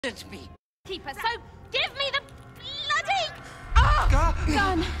me. Keeper, so give me the bloody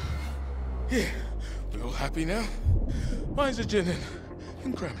gun. Here, we all happy now? Mine's a gin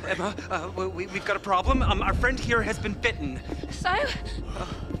and cranberry. Emma, we've got a problem. Our friend here has been bitten. So?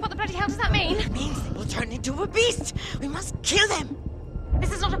 What the bloody hell does that mean? It means they will turn into a beast. We must kill them.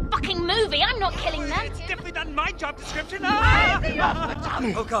 This is not a fucking movie. I'm not killing them. It's definitely not my job description.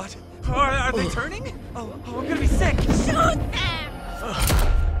 Oh, God. Are they turning? Oh, I'm gonna be sick. Shoot them!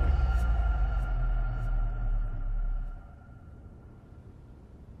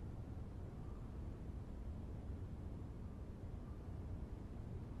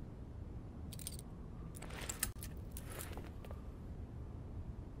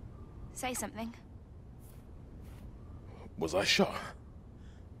 Say something. Was I shot?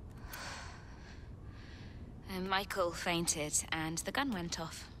 Michael fainted and the gun went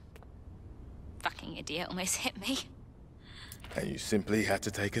off. Fucking idiot almost hit me. And you simply had to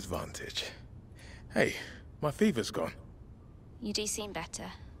take advantage. Hey, my fever's gone. You do seem better.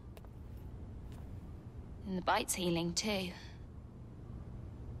 And the bite's healing too.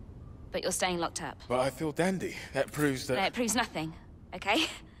 But you're staying locked up. But I feel dandy. That proves that... No, it proves nothing, okay?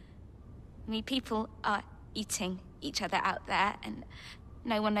 I mean, people are eating each other out there, and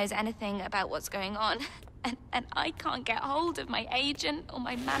no one knows anything about what's going on. And I can't get hold of my agent or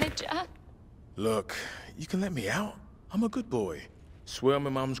my manager. Look, you can let me out. I'm a good boy. Swear on my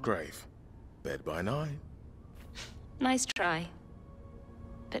mum's grave. Bed by 9. Nice try.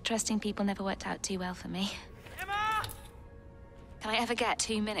 But trusting people never worked out too well for me. Emma! Can I ever get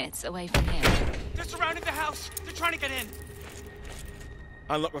 2 minutes away from him? They're surrounding the house. They're trying to get in.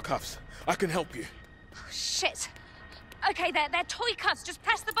 Unlock the cuffs. I can help you. Oh, shit. Okay, they're toy cuffs. Just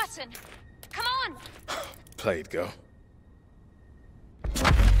press the button. Come on! Played, girl.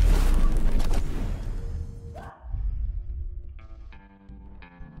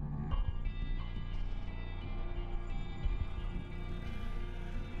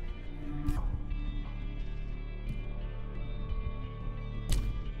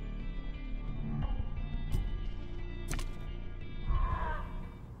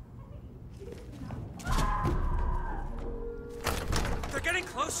 They're getting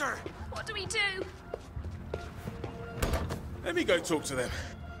closer. What do we do? Let me go talk to them.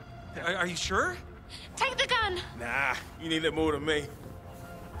 Are you sure? Take the gun! Nah, you need it more than me.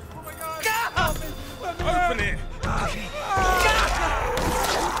 Oh my God! Open it!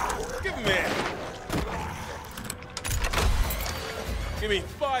 Give him here. Give me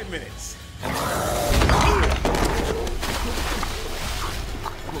 5 minutes.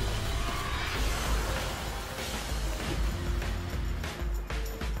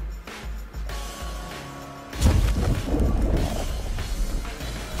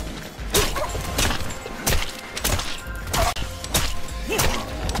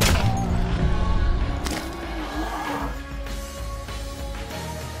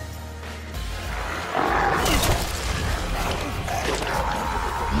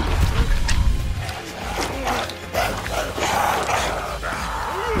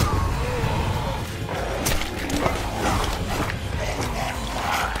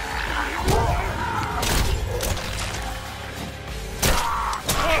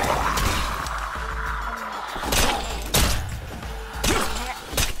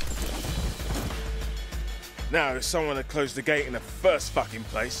 Now there's someone that closed the gate in the first fucking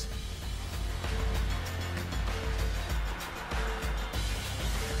place.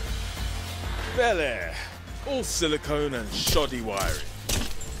 Bel Air. All silicone and shoddy wiring.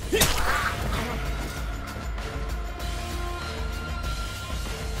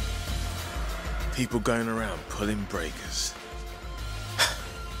 People going around pulling breakers.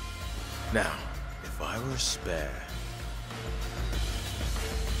 Now, if I were a spare...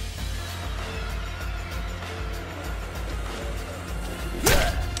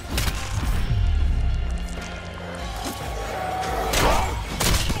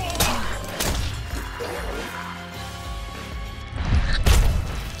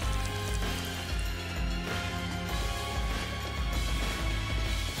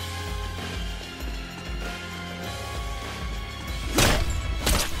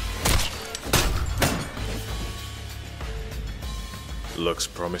 Looks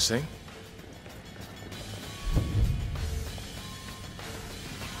promising.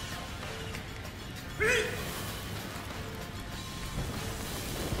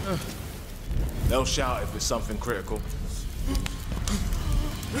 They'll shout if it's something critical.